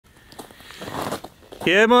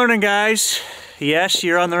Good morning, guys. Yes,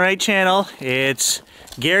 you're on the right channel. It's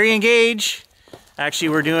Gary and Gage. Actually,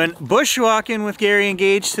 we're doing bushwalking with Gary and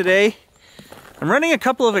Gage today. I'm running a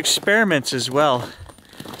couple of experiments as well.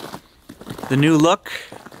 The new look.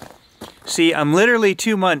 See, I'm literally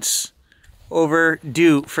 2 months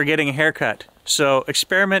overdue for getting a haircut. So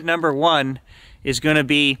experiment number one is going to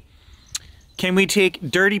be, can we take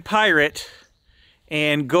Dirty Pirate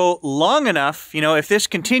and go long enough, you know, if this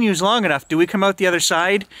continues long enough, do we come out the other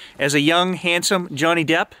side as a young, handsome Johnny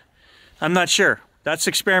Depp? I'm not sure. That's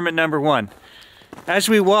experiment number one. As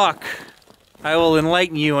we walk, I will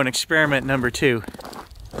enlighten you on experiment number two.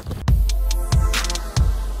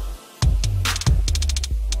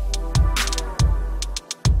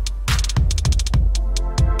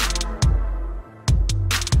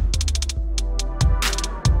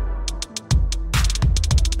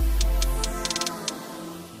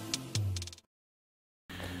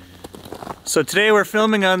 So today we're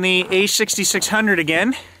filming on the A6600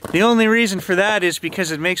 again. The only reason for that is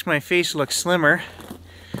because it makes my face look slimmer.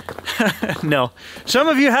 No. Some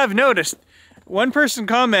of you have noticed. One person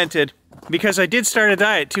commented, because I did start a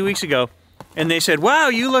diet 2 weeks ago, and they said, wow,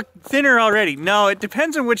 you look thinner already. No, it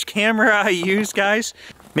depends on which camera I use, guys.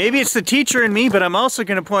 Maybe it's the teacher in me, but I'm also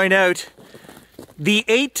going to point out the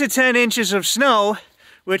 8 to 10 inches of snow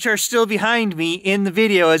which are still behind me in the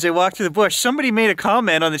video as I walk through the bush. Somebody made a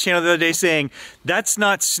comment on the channel the other day saying, that's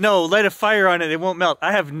not snow, light a fire on it, it won't melt.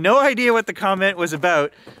 I have no idea what the comment was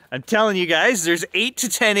about. I'm telling you guys, there's 8 to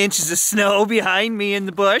 10 inches of snow behind me in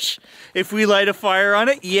the bush. If we light a fire on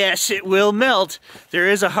it, yes, it will melt. There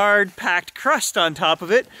is a hard packed crust on top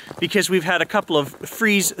of it because we've had a couple of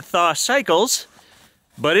freeze-thaw cycles,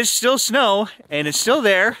 but it's still snow and it's still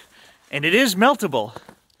there and it is meltable.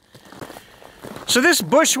 So this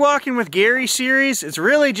Bushwalking with Gary series is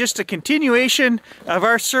really just a continuation of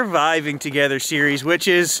our Surviving Together series, which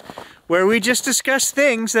is where we just discuss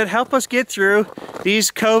things that help us get through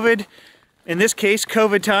these COVID, in this case,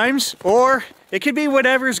 COVID times, or it could be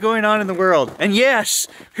whatever's going on in the world. And yes,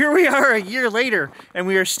 here we are a year later, and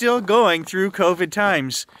we are still going through COVID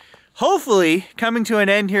times. Hopefully coming to an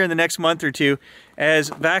end here in the next month or two as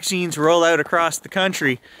vaccines roll out across the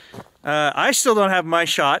country. I still don't have my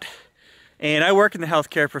shot. And I work in the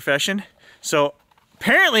healthcare profession, so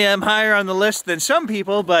apparently I'm higher on the list than some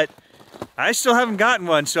people, but I still haven't gotten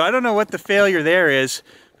one, so I don't know what the failure there is.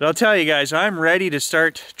 But I'll tell you guys, I'm ready to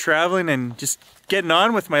start traveling and just getting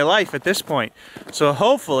on with my life at this point. So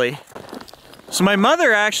hopefully. So my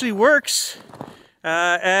mother actually works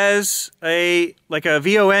as a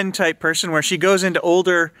VON type person where she goes into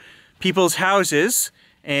older people's houses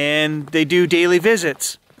and they do daily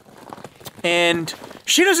visits. And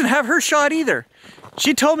she doesn't have her shot either.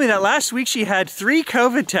 She told me that last week she had 3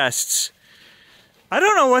 COVID tests. I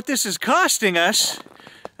don't know what this is costing us,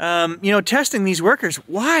 you know, testing these workers.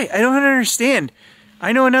 Why? I don't understand.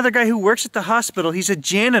 I know another guy who works at the hospital. He's a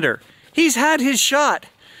janitor. He's had his shot.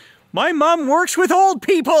 My mom works with old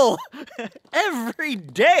people every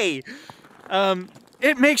day.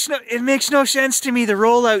 It makes no sense to me, the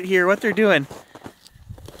rollout here, what they're doing.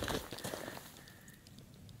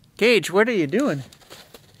 Gage, what are you doing?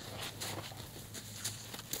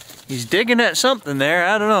 He's digging at something there,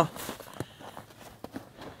 I don't know.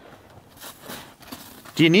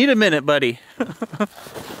 Do you need a minute, buddy?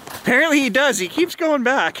 Apparently he does, he keeps going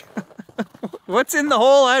back. What's in the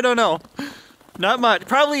hole? I don't know. Not much,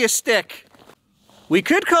 probably a stick. We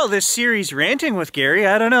could call this series Ranting with Gary,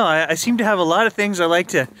 I don't know. I seem to have a lot of things I like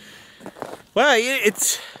to... Well,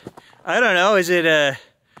 I don't know, is it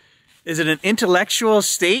an intellectual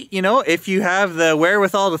state, you know? If you have the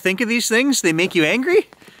wherewithal to think of these things, they make you angry?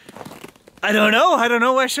 I don't know. I don't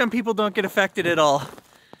know why some people don't get affected at all.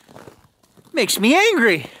 Makes me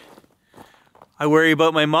angry. I worry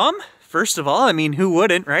about my mom, first of all. I mean, who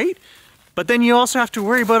wouldn't, right? But then you also have to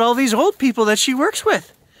worry about all these old people that she works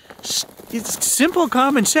with. It's simple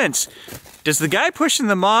common sense. Does the guy pushing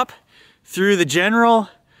the mop through the general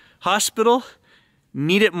hospital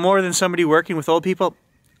need it more than somebody working with old people?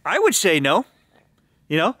 I would say no.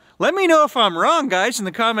 You know, let me know if I'm wrong, guys, in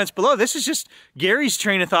the comments below. This is just Gary's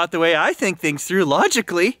train of thought, the way I think things through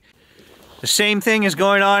logically. The same thing is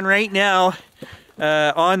going on right now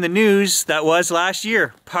on the news that was last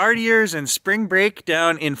year. Partiers and spring break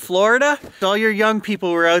down in Florida. All your young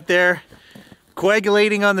people were out there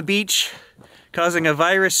coagulating on the beach, causing a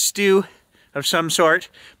virus stew of some sort.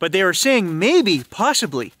 But they were saying maybe,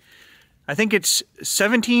 possibly, I think it's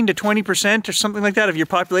 17 to 20% or something like that of your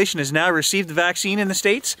population has now received the vaccine in the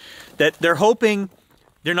States, that they're hoping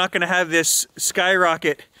they're not going to have this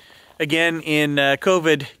skyrocket again in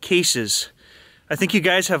COVID cases. I think you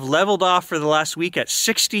guys have leveled off for the last week at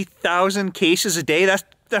 60,000 cases a day.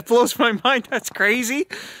 That blows my mind. That's crazy.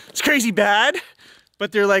 It's crazy bad.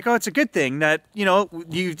 But they're like, oh, it's a good thing that, you know,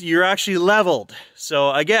 you're actually leveled. So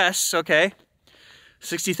I guess, okay,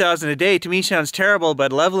 60,000 a day to me sounds terrible,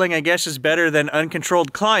 but leveling, I guess, is better than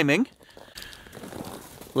uncontrolled climbing.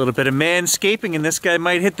 A little bit of manscaping and this guy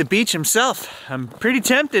might hit the beach himself. I'm pretty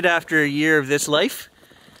tempted after a year of this life.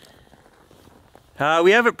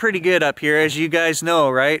 We have it pretty good up here, as you guys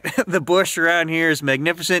know, right? The bush around here is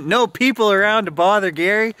magnificent. No people around to bother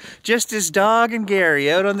Gary. Just his dog and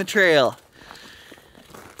Gary out on the trail.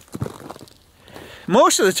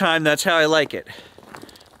 Most of the time, that's how I like it.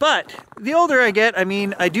 But the older I get, I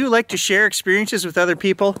mean, I do like to share experiences with other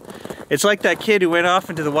people. It's like that kid who went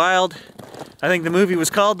off into the wild. I think the movie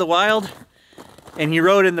was called The Wild. And he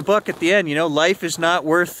wrote in the book at the end, you know, life is not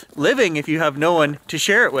worth living if you have no one to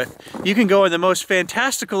share it with. You can go on the most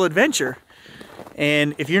fantastical adventure,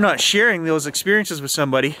 and if you're not sharing those experiences with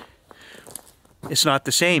somebody, it's not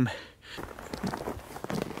the same.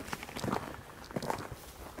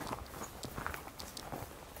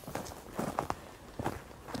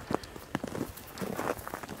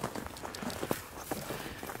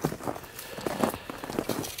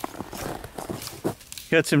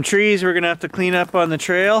 Got some trees we're gonna have to clean up on the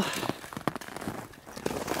trail.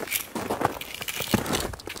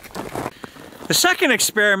 The second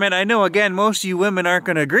experiment, I know again, most of you women aren't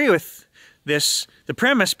gonna agree with this, the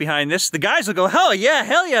premise behind this. The guys will go, hell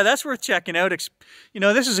yeah, that's worth checking out. You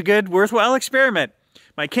know, this is a good, worthwhile experiment.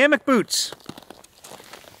 My Kamek boots.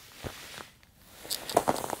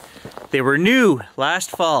 They were new last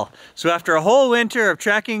fall. So after a whole winter of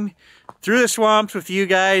trekking through the swamps with you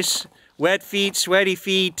guys, wet feet, sweaty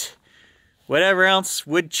feet, whatever else,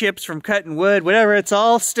 wood chips from cutting wood, whatever, it's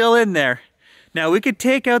all still in there. Now we could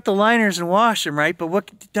take out the liners and wash them, right?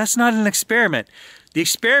 But that's not an experiment. The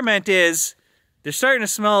experiment is, they're starting to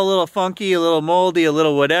smell a little funky, a little moldy, a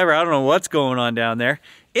little whatever. I don't know what's going on down there.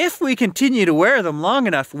 If we continue to wear them long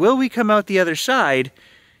enough, will we come out the other side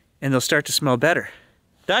and they'll start to smell better?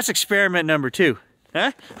 That's experiment number 2.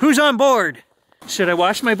 Huh? Who's on board? Should I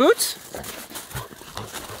wash my boots?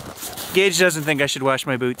 Gage doesn't think I should wash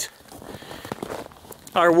my boots.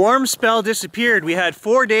 Our warm spell disappeared. We had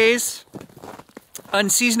 4 days,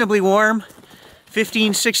 unseasonably warm,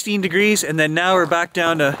 15, 16 degrees, and then now we're back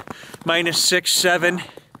down to -6, 7,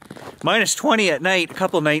 -20 at night, a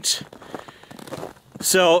couple nights.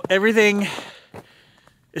 So everything,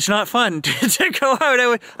 it's not fun to go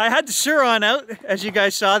out. I had the Suron out, as you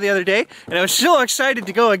guys saw the other day, and I was so excited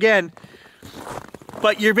to go again.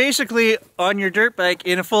 But you're basically on your dirt bike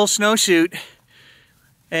in a full snowsuit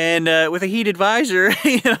and with a heated visor.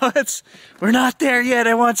 You know, we're not there yet.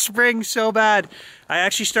 I want spring so bad. I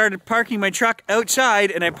actually started parking my truck outside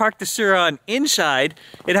and I parked the Suron inside.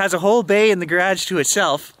 It has a whole bay in the garage to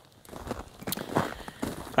itself.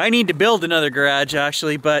 I need to build another garage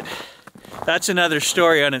actually, but that's another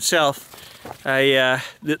story on itself. The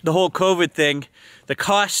whole COVID thing, the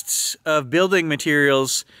costs of building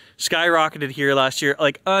materials skyrocketed here last year,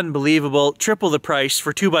 like unbelievable, triple the price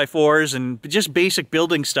for 2x4s and just basic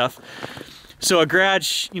building stuff. So a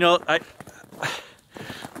garage, you know,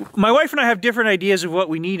 my wife and I have different ideas of what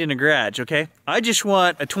we need in a garage, okay? I just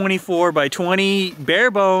want a 24x20,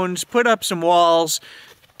 bare bones, put up some walls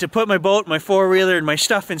to put my boat, my four-wheeler, and my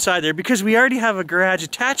stuff inside there because we already have a garage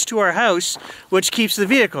attached to our house, which keeps the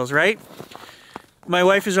vehicles, right? My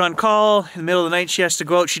wife is on call in the middle of the night. She has to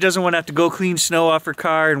go out. She doesn't want to have to go clean snow off her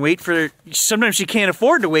car and wait for, sometimes she can't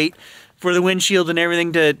afford to wait for the windshield and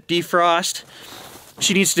everything to defrost.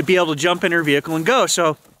 She needs to be able to jump in her vehicle and go.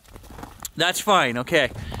 So that's fine.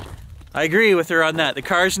 Okay. I agree with her on that. The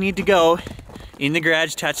cars need to go in the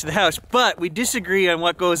garage attached to the house, but we disagree on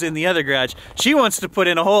what goes in the other garage. She wants to put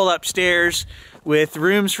in a hole upstairs with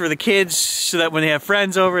rooms for the kids so that when they have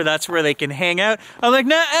friends over, that's where they can hang out. I'm like,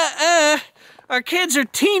 nah, our kids are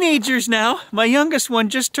teenagers now. My youngest one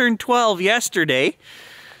just turned 12 yesterday.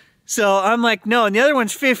 So I'm like, no, and the other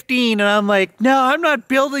one's 15, and I'm like, no, I'm not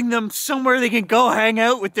building them somewhere they can go hang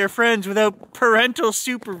out with their friends without parental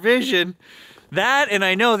supervision. That, and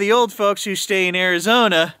I know the old folks who stay in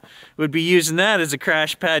Arizona would be using that as a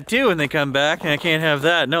crash pad too when they come back, and I can't have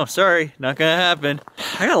that. No, sorry, not gonna happen.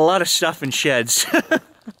 I got a lot of stuff in sheds.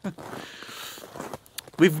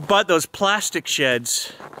 We've bought those plastic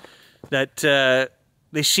sheds that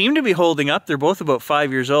they seem to be holding up. They're both about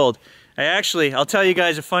 5 years old. I'll tell you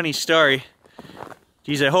guys a funny story.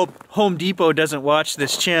 Geez, I hope Home Depot doesn't watch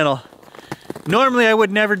this channel. Normally I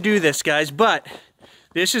would never do this, guys, but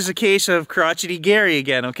this is a case of crotchety Gary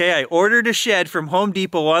again, okay? I ordered a shed from Home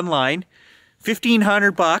Depot online,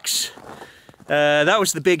 $1,500. That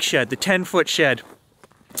was the big shed, the 10-foot shed.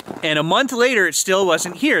 And a month later, it still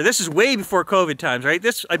wasn't here. This is way before COVID times, right?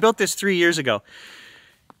 I built this 3 years ago.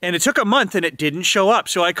 And it took a month and it didn't show up.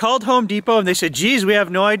 So I called Home Depot and they said, geez, we have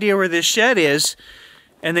no idea where this shed is.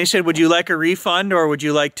 And they said, would you like a refund or would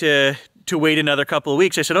you like to wait another couple of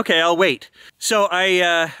weeks? I said, okay, I'll wait. So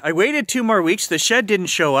I waited 2 more weeks. The shed didn't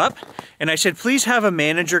show up. And I said, please have a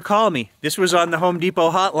manager call me. This was on the Home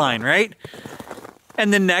Depot hotline, right?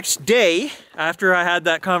 And the next day, after I had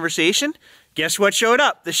that conversation, guess what showed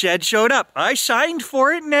up? The shed showed up. I signed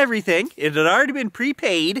for it and everything. It had already been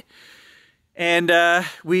prepaid. And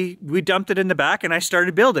we dumped it in the back and I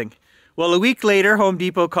started building. Well, a week later, Home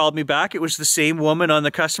Depot called me back. It was the same woman on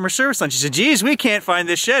the customer service line. She said, geez, we can't find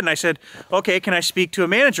this shed. And I said, okay, can I speak to a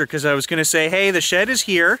manager? Because I was going to say, hey, the shed is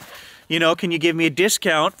here. You know, can you give me a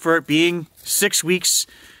discount for it being 6 weeks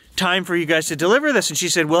time for you guys to deliver this? And she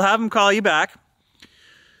said, we'll have them call you back.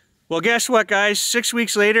 Well, guess what, guys? 6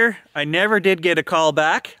 weeks later, I never did get a call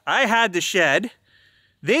back. I had the shed.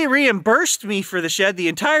 They reimbursed me for the shed, the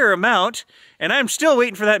entire amount, and I'm still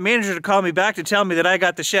waiting for that manager to call me back to tell me that I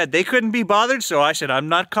got the shed. They couldn't be bothered, so I said, I'm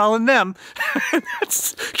not calling them.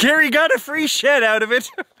 Gary got a free shed out of it.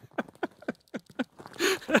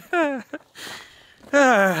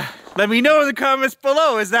 Let me know in the comments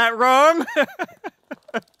below, is that wrong?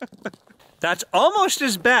 That's almost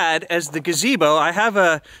as bad as the gazebo. I have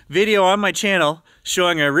a video on my channel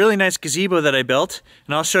showing a really nice gazebo that I built,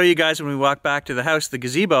 and I'll show you guys when we walk back to the house, the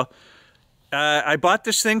gazebo. I bought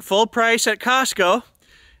this thing full price at Costco,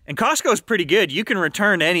 and Costco is pretty good. You can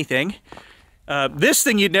return anything. This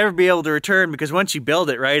thing you'd never be able to return because once you build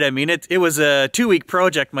it, right? I mean, it was a 2-week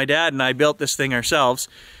project. My dad and I built this thing ourselves,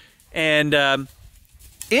 and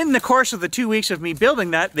in the course of the 2 weeks of me building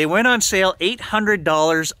that, they went on sale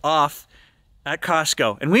 $800 off at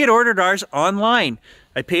Costco, and we had ordered ours online.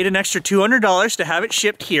 I paid an extra $200 to have it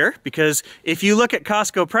shipped here because if you look at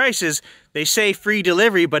Costco prices, they say free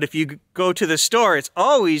delivery, but if you go to the store, it's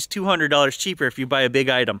always $200 cheaper if you buy a big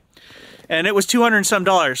item. And it was $200 and some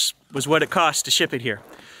was what it cost to ship it here.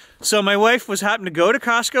 So my wife happened to go to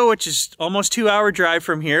Costco, which is almost 2-hour drive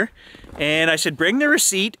from here, and I said, bring the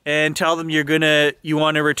receipt and tell them you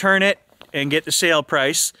want to return it and get the sale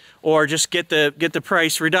price, or just get the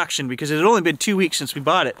price reduction because it had only been 2 weeks since we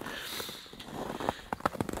bought it.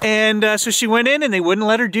 And so she went in and they wouldn't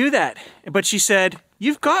let her do that. But she said,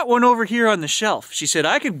 you've got one over here on the shelf. She said,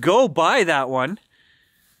 I could go buy that one,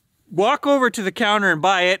 walk over to the counter and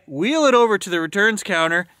buy it, wheel it over to the returns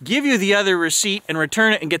counter, give you the other receipt and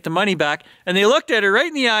return it and get the money back. And they looked at her right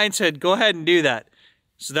in the eye and said, go ahead and do that.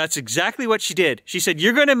 So that's exactly what she did. She said,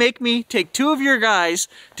 you're going to make me take 2 of your guys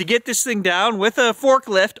to get this thing down with a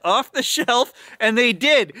forklift off the shelf. And they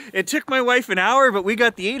did. It took my wife an hour, but we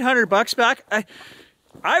got the $800 back.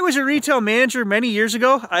 I was a retail manager many years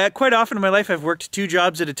ago. Quite often in my life, I've worked 2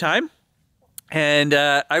 jobs at a time. And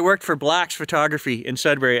I worked for Black's Photography in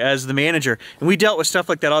Sudbury as the manager. And we dealt with stuff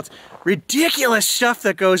like that. All ridiculous stuff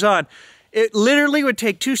that goes on. It literally would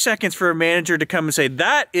take 2 seconds for a manager to come and say,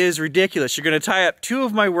 that is ridiculous. You're going to tie up 2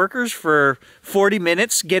 of my workers for 40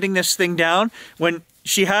 minutes getting this thing down when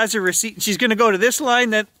she has a receipt. She's going to go to this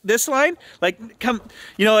line, this line. Like, come,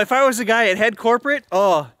 you know, if I was the guy at head corporate,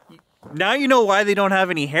 oh, now you know why they don't have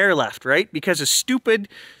any hair left, right? Because of stupid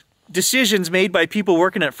decisions made by people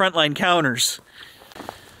working at frontline counters.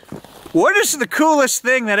 What is the coolest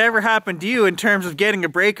thing that ever happened to you in terms of getting a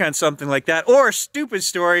break on something like that? Or a stupid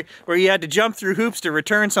story where you had to jump through hoops to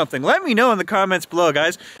return something? Let me know in the comments below,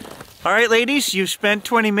 guys. All right, ladies, you've spent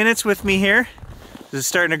 20 minutes with me here. Is it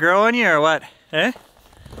starting to grow on you or what? Eh?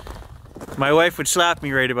 My wife would slap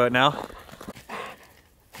me right about now.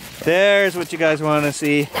 There's what you guys want to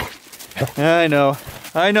see. I know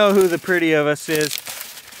who the pretty of us is.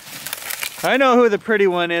 I know who the pretty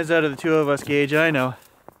one is out of the 2 of us, Gage, I know.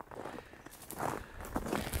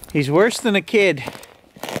 He's worse than a kid.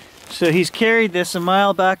 So he's carried this a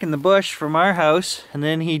mile back in the bush from our house, and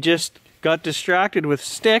then he just got distracted with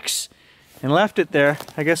sticks and left it there.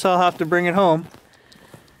 I guess I'll have to bring it home.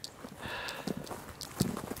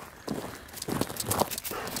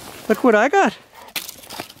 Look what I got.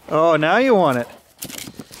 Oh, now you want it.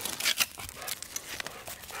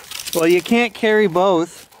 Well, you can't carry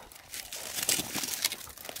both.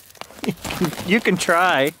 You can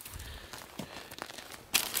try.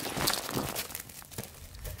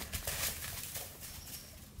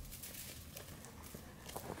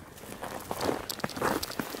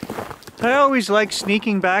 I always like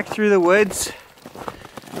sneaking back through the woods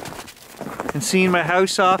and seeing my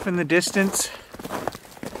house off in the distance.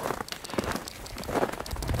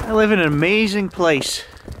 I live in an amazing place.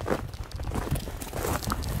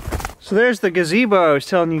 So there's the gazebo I was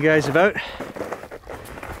telling you guys about.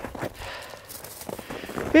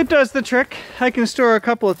 It does the trick. I can store a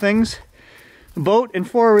couple of things. Boat and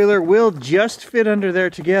four-wheeler will just fit under there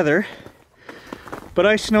together. But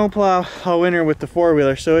I snowplow all winter with the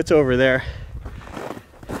four-wheeler, so it's over there.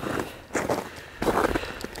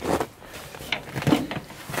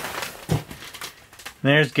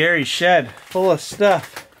 There's Gary's shed, full of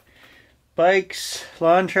stuff. Bikes,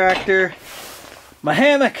 lawn tractor, my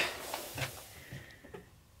hammock.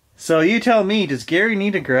 So you tell me, does Gary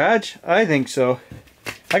need a garage? I think so.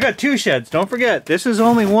 I got 2 sheds, don't forget. This is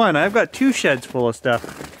only one. I've got 2 sheds full of stuff.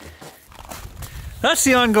 That's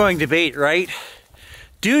the ongoing debate, right?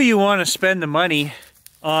 Do you want to spend the money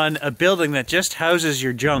on a building that just houses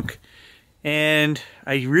your junk? And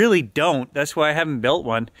I really don't. That's why I haven't built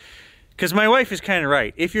one. Because my wife is kind of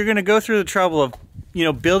right. If you're going to go through the trouble of, you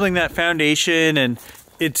know, building that foundation, and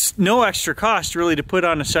it's no extra cost really to put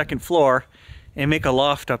on a second floor and make a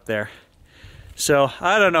loft up there. So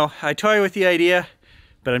I don't know. I toy with the idea,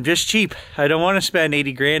 but I'm just cheap. I don't want to spend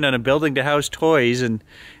 80 grand on a building to house toys and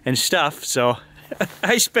stuff. So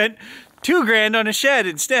I spent 2 grand on a shed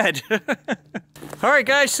instead. All right,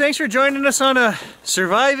 guys, thanks for joining us on a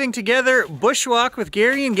Surviving Together bushwalk with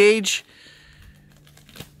Gary and Gage.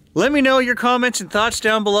 Let me know your comments and thoughts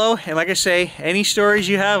down below. And like I say, any stories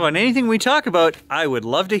you have on anything we talk about, I would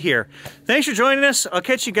love to hear. Thanks for joining us. I'll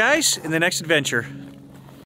catch you guys in the next adventure.